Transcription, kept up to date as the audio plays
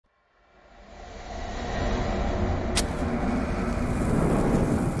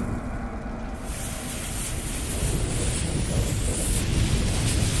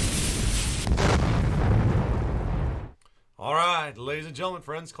and gentlemen,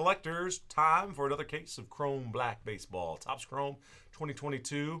 friends, collectors, time for another case of Chrome Black Baseball. Topps Chrome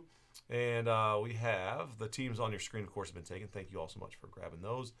 2022. And we have the teams on your screen, of course, have been taken. Thank you all so much for grabbing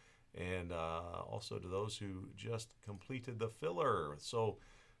those. And also to those who just completed the filler. So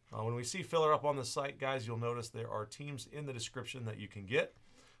when we see filler up on the site, guys, you'll notice there are teams in the description that you can get.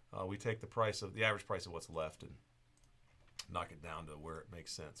 We take the average price of what's left and knock it down to where it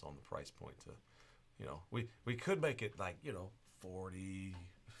makes sense on the price point to, we could make it like, 40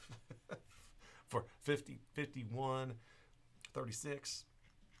 for 50, 51, 36.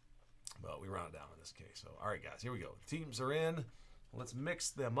 But we round it down in this case. So, all right, guys, here we go. Teams are in. Let's mix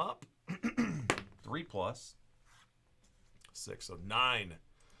them up. 3 plus 6, so 9.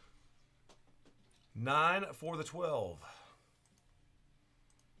 9 for the 12.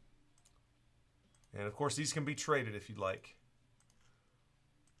 And, of course, these can be traded if you'd like.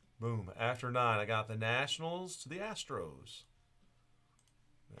 Boom. After 9, I got the Nationals to the Astros.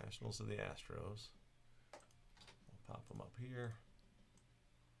 Nationals to the Astros. I'll pop them up here.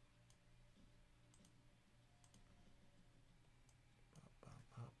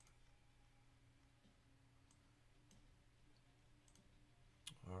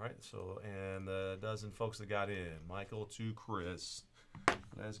 All right, so, and the dozen folks that got in. Michael to Chris.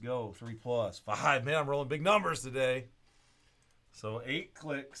 Let's go. 3 plus 5. Man, I'm rolling big numbers today. So 8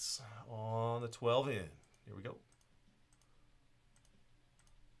 clicks on the 12 in. Here we go.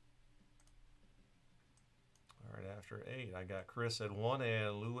 All right, after 8, I got Chris at 1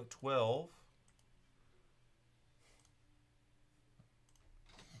 and Lou at 12.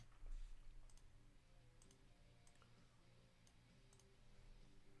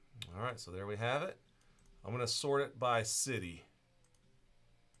 All right, so there we have it. I'm going to sort it by city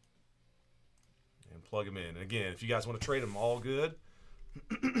and plug them in. And again, if you guys want to trade them, all good.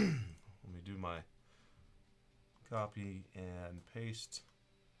 Let me do my copy and paste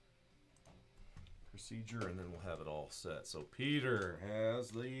procedure, and then we'll have it all set. So Peter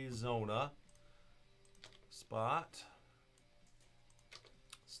has the Zona spot.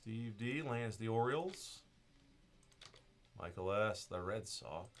 Steve D lands the Orioles. Michael S, the Red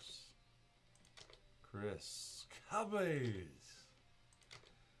Sox. Chris, Cubbies.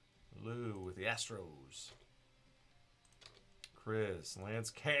 Lou with the Astros. Chris lands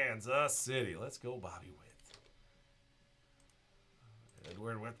Kansas City. Let's go, Bobby Witt.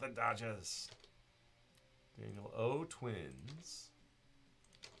 Edward with the Dodgers. Daniel O, Twins.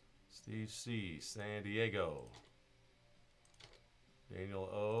 Steve C, San Diego. Daniel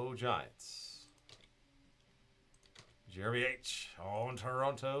O, Giants. Jeremy H on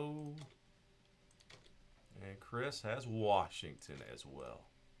Toronto. And Chris has Washington as well.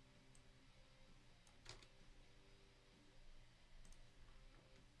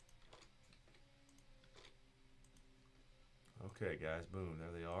 Okay, guys, boom,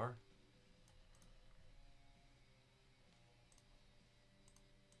 there they are.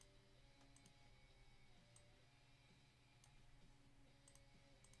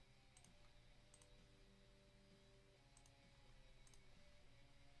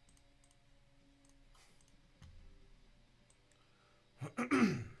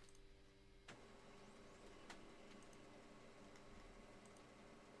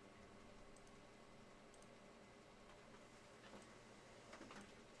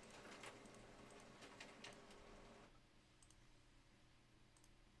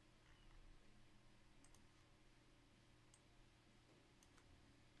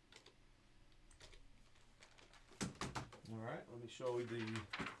 All right, let me show you the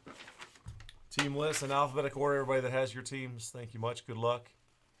team list in alphabetical order. Everybody that has your teams, thank you much. Good luck.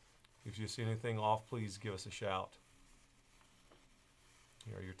 If you see anything off, please give us a shout.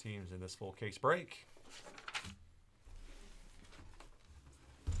 Here are your teams in this full case break.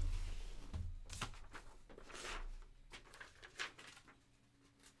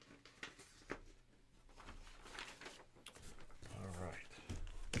 All right.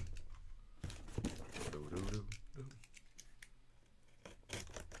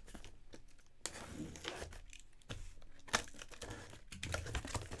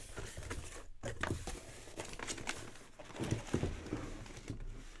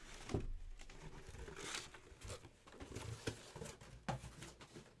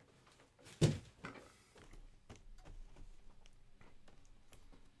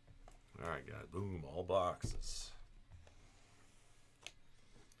 All right, guys. Boom, all boxes.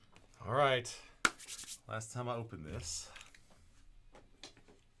 All right. Last time I opened this,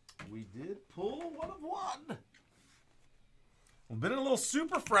 we did pull 1 of 1. We've been in a little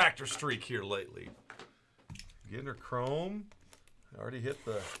super fractor streak here lately. Getting her chrome. I already hit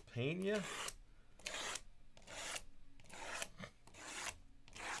the Pena.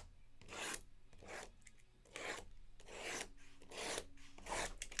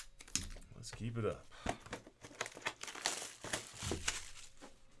 Keep it up.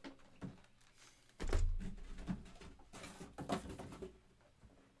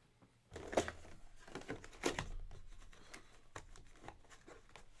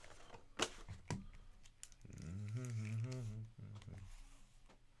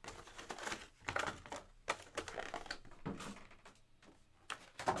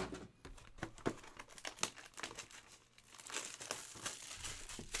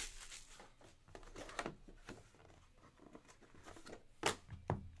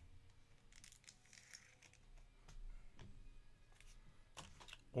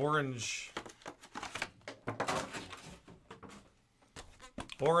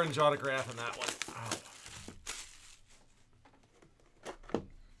 Orange autograph in that one. Ow.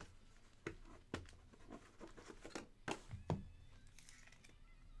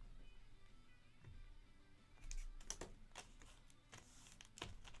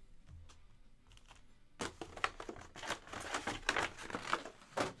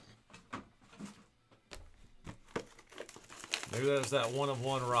 Maybe that's that one of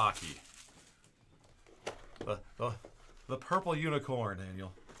one Rocky. The purple unicorn,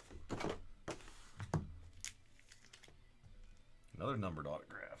 Daniel. Another numbered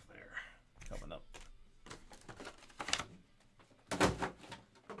autograph there coming up.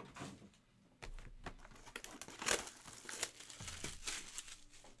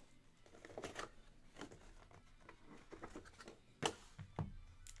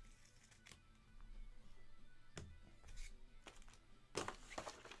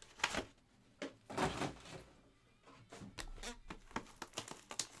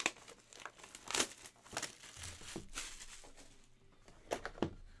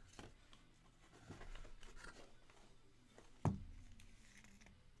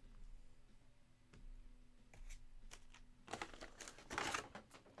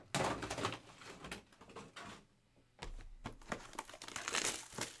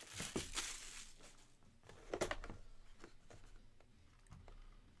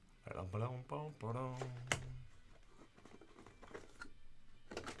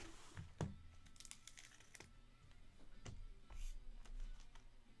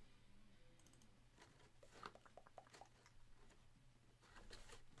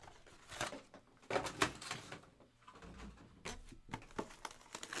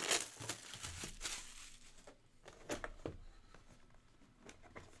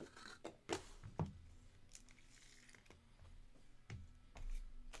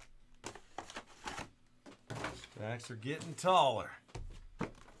 Stacks are getting taller. Yeah,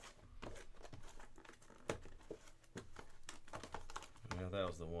 that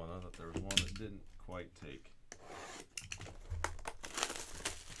was the one. I thought there was one that didn't quite take.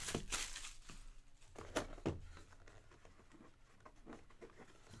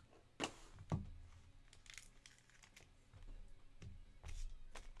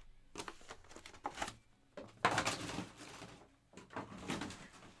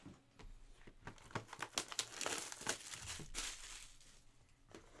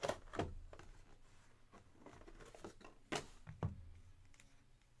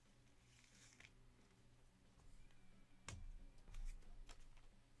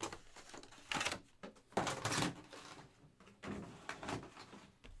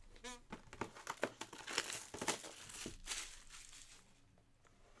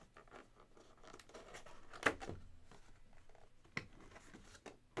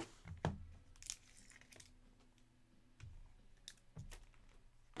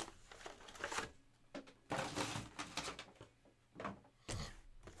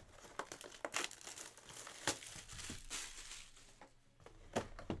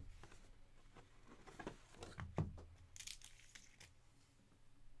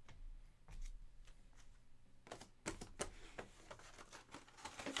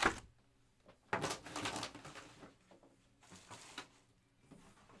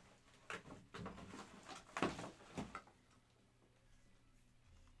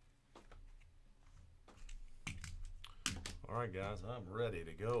 All right, guys, I'm ready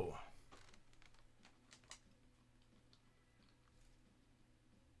to go.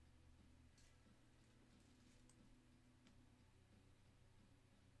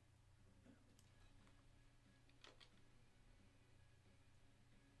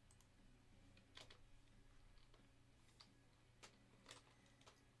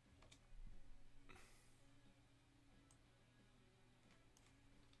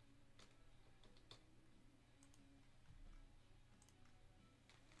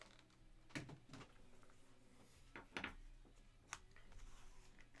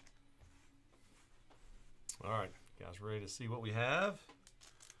 All right, guys, ready to see what we have?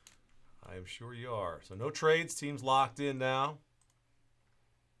 I am sure you are. So no trades. Teams locked in now.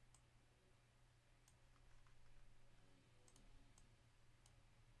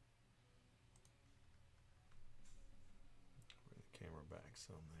 Bring the camera back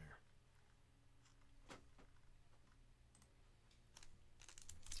some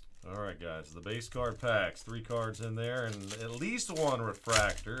there. All right, guys. The base card packs. 3 cards in there, and at least 1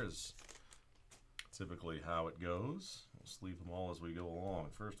 refractor is typically how it goes. We'll sleeve them all as we go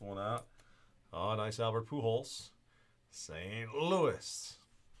along. First one out. Oh, nice Albert Pujols. St. Louis.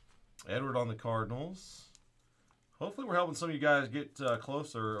 Edward on the Cardinals. Hopefully we're helping some of you guys get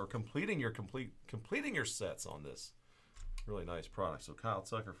closer or completing your sets on this. Really nice product. So Kyle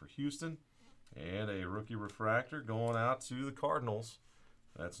Tucker for Houston. And a rookie refractor going out to the Cardinals.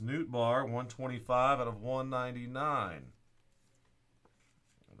 That's Newt Bar, 125 out of 199.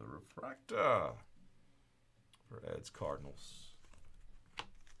 The refractor for Ed's Cardinals.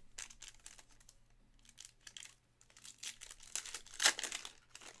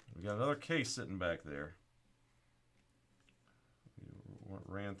 We got another case sitting back there. We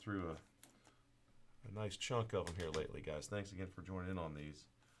ran through a nice chunk of them here lately, guys. Thanks again for joining in on these.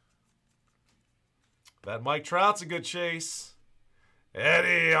 That Mike Trout's a good chase.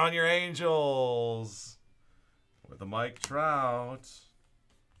 Eddie on your Angels with the Mike Trout.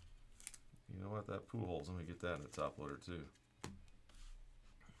 You know what? That Pujols. Let me get that in the top loader, too.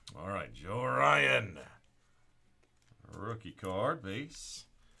 All right, Joe Ryan. Rookie card, base.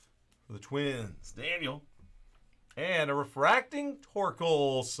 For the Twins, Daniel. And a refracting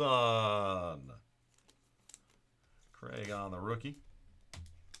Torkelson. Craig on the rookie.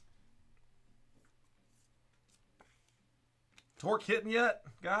 Torque hitting yet,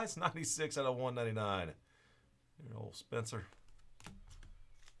 guys? 96 out of 199. Your old Spencer.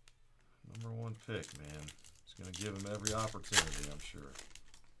 #1 pick, man. It's going to give him every opportunity, I'm sure.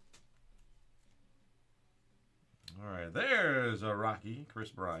 All right, there's a Rocky,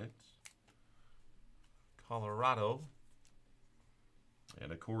 Chris Bryant. Colorado.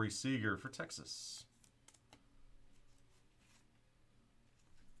 And a Corey Seager for Texas.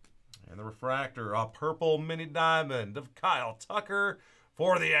 And the refractor, a purple mini diamond of Kyle Tucker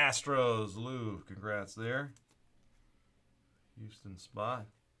for the Astros. Lou, congrats there. Houston spot.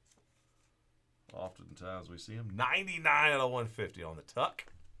 Oftentimes we see him. 99 out of 150 on the Tuck.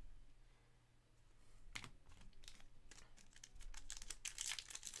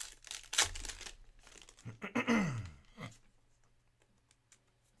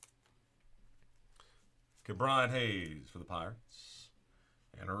 Brian Hayes for the Pirates.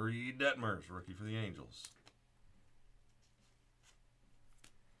 And Reed Detmers, rookie for the Angels.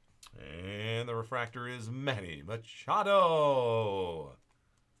 And the refractor is Manny Machado.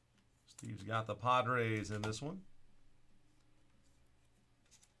 Steve's got the Padres in this one.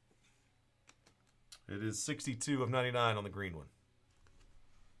 It is 62 of 99 on the green one.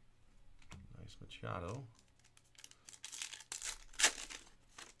 Nice Machado.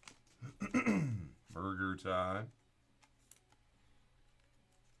 Burger time.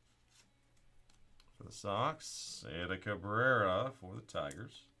 For the Sox, and a Cabrera for the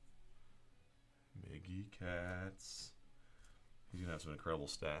Tigers. Miggy Cats. He's going to have some incredible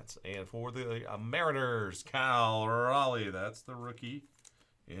stats. And for the Mariners, Cal Raleigh. That's the rookie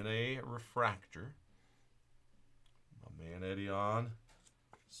in a refractor. My man Eddie on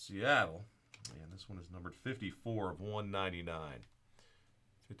Seattle. Man, this one is numbered 54 of 199.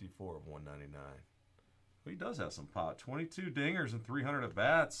 54 of 199. Well, he does have some pop. 22 dingers and 300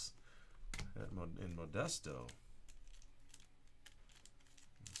 at-bats in Modesto.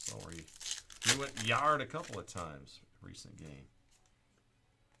 Sorry. He went yard a couple of times recent game.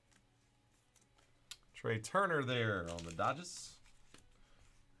 Trey Turner there on the Dodgers.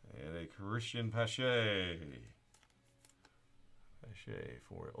 And a Christian Pache. Pache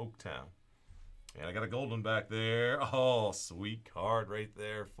for Oaktown. And I got a golden back there. Oh, sweet card right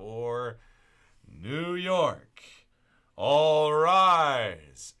there for New York. All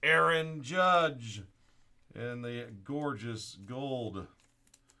rise. Aaron Judge in the gorgeous gold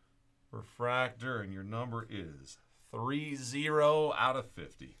refractor. And your number is 30 out of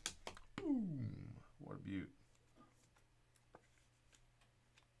 50. Boom. What a beaut.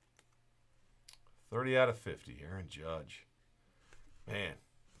 30 out of 50. Aaron Judge. Man.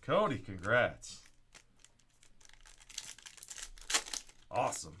 Cody, congrats.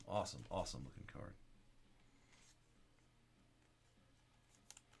 Awesome, awesome, awesome looking card.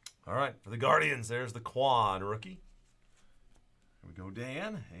 All right, for the Guardians, there's the Quan rookie. Here we go,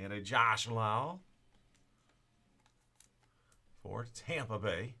 Dan. And a Josh Lau for Tampa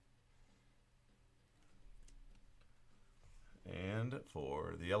Bay. And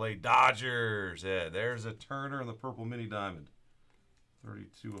for the LA Dodgers, yeah, there's a Turner in the purple mini diamond.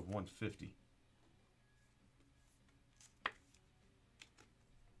 32 of 150.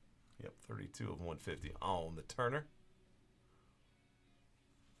 Yep, 32 of 150 on the Turner.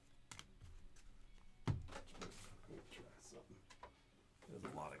 Try something. There's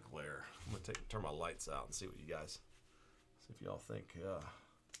a lot of glare. I'm going to turn my lights out and see what you guys, see if y'all think.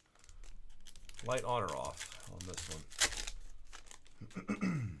 Light on or off on this one.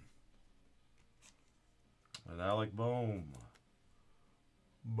 And Alec Bohm.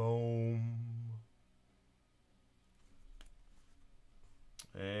 Boom.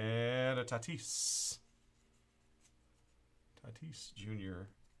 And a Tatis. Tatis Jr.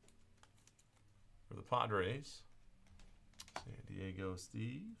 for the Padres. San Diego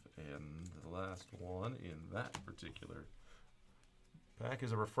Steve. And the last one in that particular pack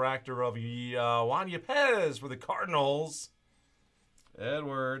is a refractor of Juan Yepez for the Cardinals.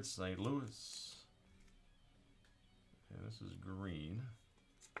 Edwards, St. Louis. And this is green.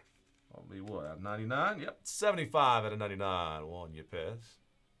 I'll be what, out of 99? Yep, 75 out of 99. Juan Yepez.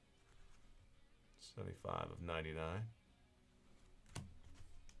 75 of 99.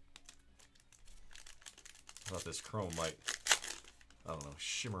 I thought this chrome might, I don't know,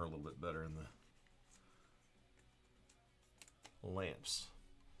 shimmer a little bit better in the lamps.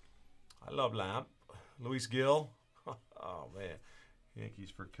 I love lamp. Luis Gill. Oh, man.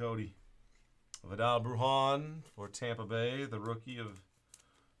 Yankees for Cody. Vidal Brujan for Tampa Bay, the rookie of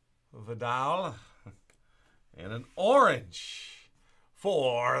Vidal. And an orange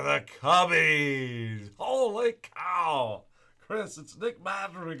for the Cubbies. Holy cow. Chris, it's Nick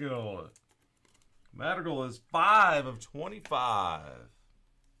Madrigal. Madrigal is 5 of 25.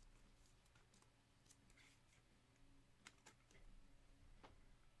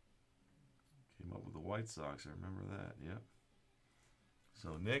 Came up with the White Sox, I remember that, yep.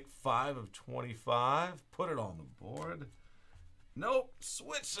 So Nick, 5 of 25. Put it on the board. Nope,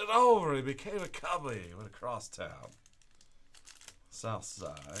 switched it over. He became a Cubby. Went across town. South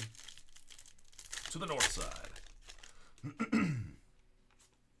side to the north side.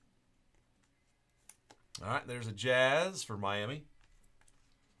 All right, there's a Jazz for Miami.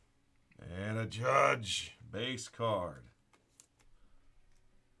 And a Judge base card.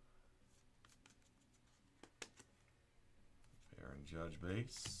 Aaron Judge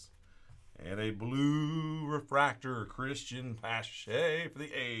base. And a blue refractor, Christian Pache for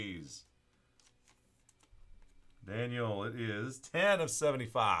the A's. Daniel, it is 10 of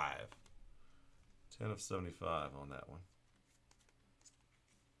 75. 10 of 75 on that one.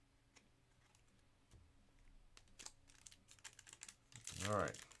 All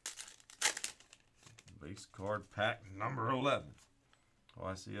right. Base card pack number 11. Oh,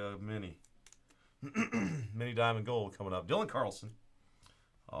 I see a mini. Mini diamond gold coming up. Dylan Carlson.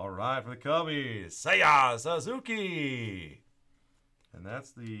 All right, for the Cubbies, Seiya Suzuki. And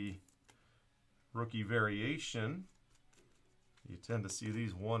that's the rookie variation. You tend to see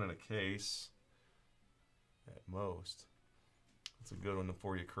these one in a case at most. That's a good one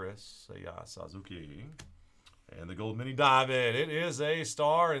for you, Chris. Seiya Suzuki. And the gold mini diamond. It is a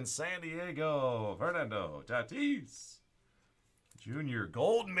star in San Diego. Fernando Tatis Jr.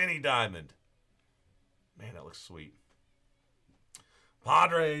 Gold mini diamond. Man, that looks sweet.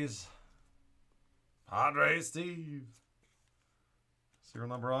 Padres. Padres, Steve. Serial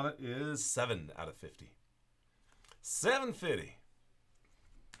number on it is 7 out of 50. 750.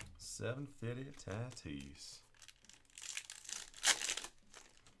 750 Tatis.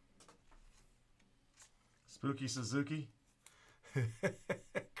 Spooky Suzuki.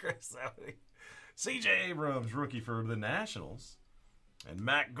 Chris Ellie. C.J. Abrams, rookie for the Nationals. And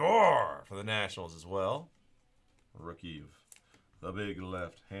Matt Gore for the Nationals as well. Rookie of the big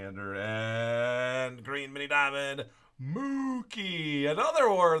left-hander. And green mini diamond, Mookie.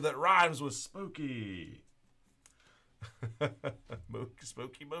 Another word that rhymes with spooky.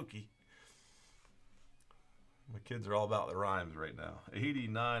 Spooky Mookie. My kids are all about the rhymes right now.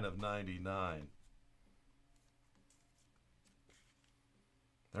 89 of 99.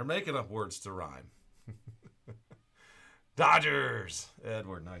 They're making up words to rhyme. Dodgers.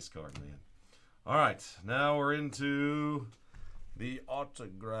 Edward, nice card, man. All right, now we're into the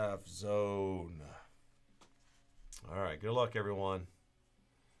autograph zone. All right, good luck, everyone.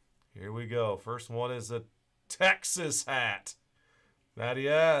 Here we go. First one is a Texas hat. That,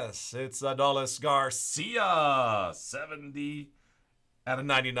 yes, it's Adolis Garcia. 70 out of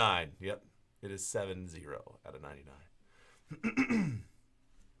 99. Yep, it is 70 out of 99.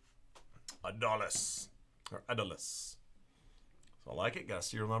 Adolis. Or Adolis. So I like it. Got a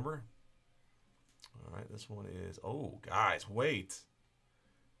serial number All right, this one is, oh, guys, wait.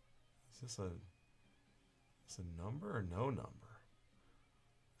 Is this a number or no number?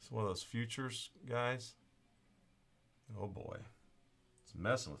 It's one of those futures, guys. Oh, boy. It's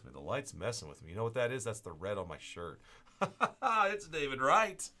messing with me. The light's messing with me. You know what that is? That's the red on my shirt. It's David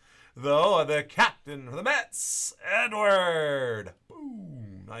Wright, though, the captain for the Mets, Edward.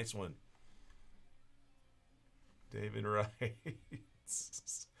 Boom. Nice one. David Wright.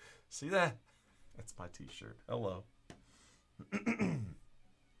 See that? That's my t-shirt. Hello.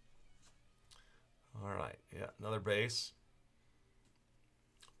 All right. Yeah, another base.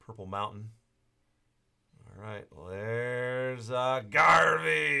 Purple Mountain. All right. Well, there's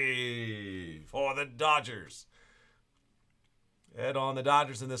Garvey for the Dodgers. Ed on the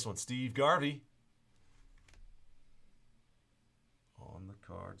Dodgers in this one. Steve Garvey. On the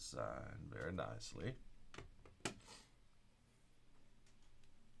card side. Very nicely.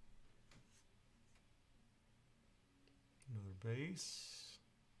 Another base.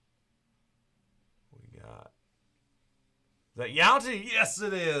 We got. Is that Yountie? Yes,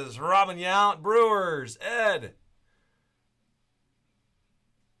 it is. Robin Yount, Brewers. Ed.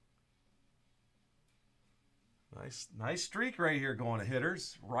 Nice streak right here going to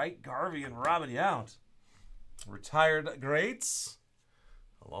hitters. Wright, Garvey, and Robin Yount. Retired greats.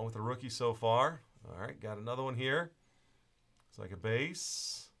 Along with the rookie so far. All right, got another one here. It's like a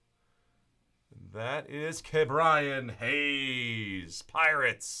base. And that is Ke'Bryan Hayes.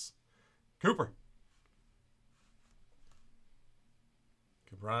 Pirates. Cooper.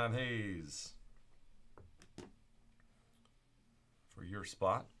 Ke'Bryan Hayes. For your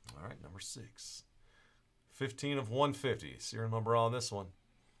spot. All right, number 6. 15 of 150. Serial number on this one.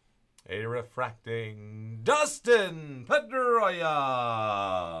 A refracting Dustin Pedroia.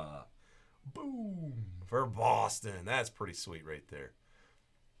 Boom. For Boston. That's pretty sweet right there.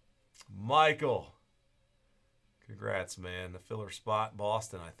 Michael. Congrats, man. The filler spot.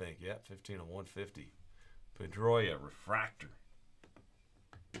 Boston, I think. Yep, 15 of 150. Pedroia refractor.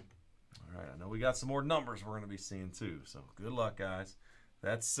 All right, I know we got some more numbers we're going to be seeing too. So good luck, guys.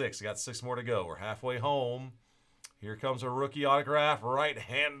 That's 6. We got 6 more to go. We're halfway home. Here comes a rookie autograph.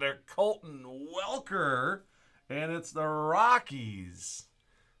 Right-hander Colton Welker. And it's the Rockies.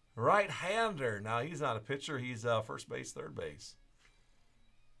 Right-hander. Now, he's not a pitcher. He's first base, third base.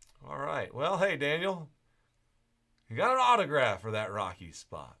 All right. Well, hey, Daniel. You got an autograph for that Rockies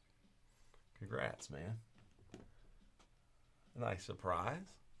spot. Congrats, man. A nice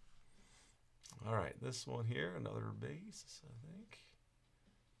surprise. All right. This one here, another base, I think.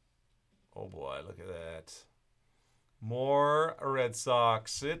 Oh, boy. Look at that. More Red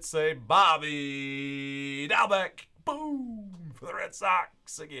Sox. It's a Bobby Dalbec. Boom! For the Red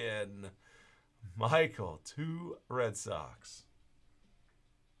Sox again. Michael, 2 Red Sox.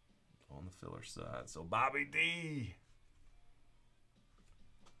 On the filler side. So Bobby D.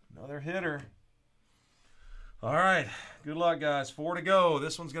 Another hitter. All right. Good luck, guys. 4 to go.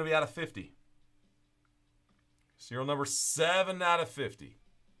 This one's going to be out of 50. Serial number 7 out of 50.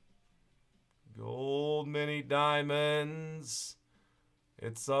 Gold mini diamonds.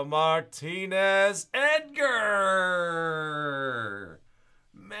 It's a Martinez Edgar.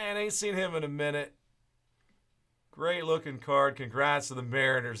 Man, ain't seen him in a minute. Great looking card. Congrats to the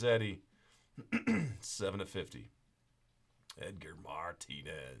Mariners, Eddie. 7 of 50. Edgar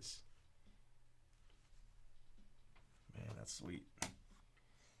Martinez. Man, that's sweet.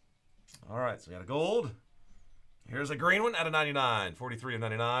 All right, so we got a gold. Here's a green one out of 99. 43 of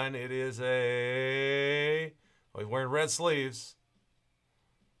 99. It is a... Oh, he's wearing red sleeves.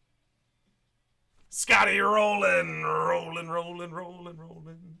 Scotty rolling.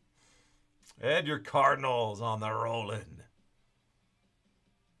 Ed, your Cardinals on the rolling.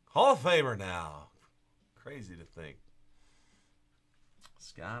 Hall of Famer now. Crazy to think.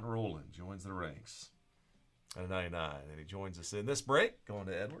 Scott Rowland joins the ranks at 99. And he joins us in this break, going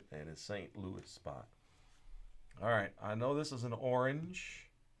to Edward and his St. Louis spot. All right, I know this is an orange.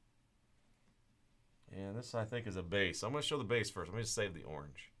 And this, I think, is a base. I'm going to show the base first. Let me just save the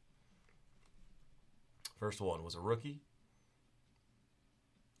orange. First one was a rookie.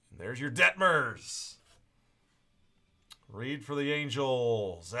 And there's your Detmers. Read for the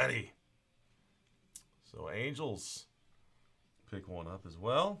Angels, Eddie. So Angels pick one up as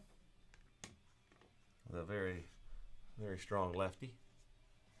well. With a very, very strong lefty.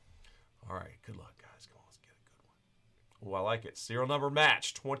 All right, good luck, guys. Come on, let's get a good one. Oh, I like it. Serial number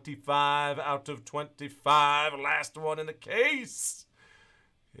match. 25 out of 25. Last one in the case.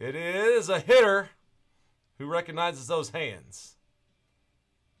 It is a hitter who recognizes those hands.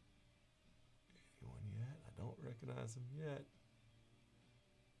 Anyone yet? I don't recognize him yet.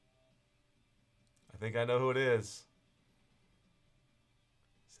 think I know who it is.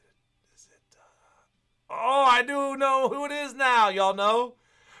 Oh, I do know who it is now. Y'all know?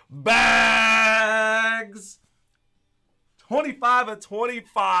 Bags. 25 of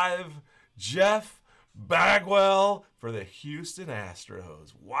 25. Jeff Bagwell for the Houston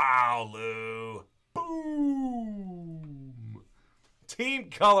Astros. Wow, Lou. Boom. Team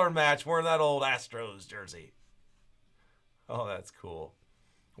color match wearing that old Astros jersey. Oh, that's cool.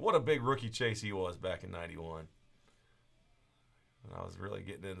 What a big rookie chase he was back in 91. When I was really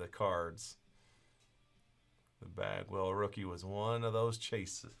getting into cards. The Bagwell rookie was one of those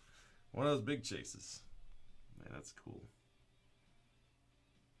chases. One of those big chases. Man, that's cool.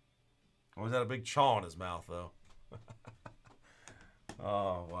 Always had a big chaw in his mouth, though.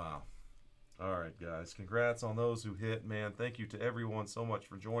 Oh, wow. All right, guys. Congrats on those who hit, man. Thank you to everyone so much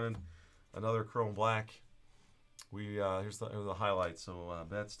for joining another Chrome Black. Here's the highlights. So,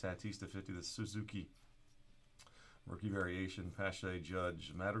 Betts, Tatis to 50, the Suzuki rookie variation, Pache,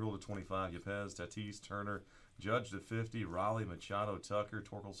 Judge, Madrigal to 25, Yepez, Tatis, Turner, Judge to 50, Raleigh, Machado, Tucker,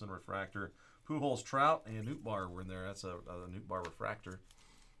 Torkelson refractor, Pujols, Trout, and Nootbaar were in there. That's a Nootbaar refractor.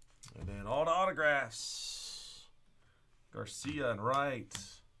 And then all the autographs. Garcia and Wright.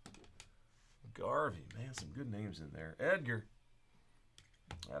 Garvey, man, some good names in there. Edgar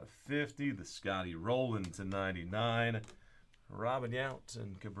out of 50. The Scotty Rowland to 99. Robin Yount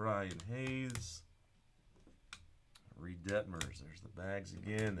and Cabrian Hayes. Reed Detmers. There's the bags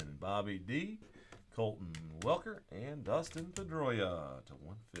again. And Bobby D. Colton Welker and Dustin Pedroia to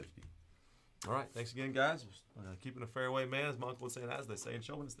 150. All right, thanks again, guys. Keeping a fairway, man. As my uncle would say, as they say in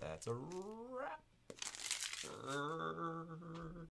showman's, that's a wrap.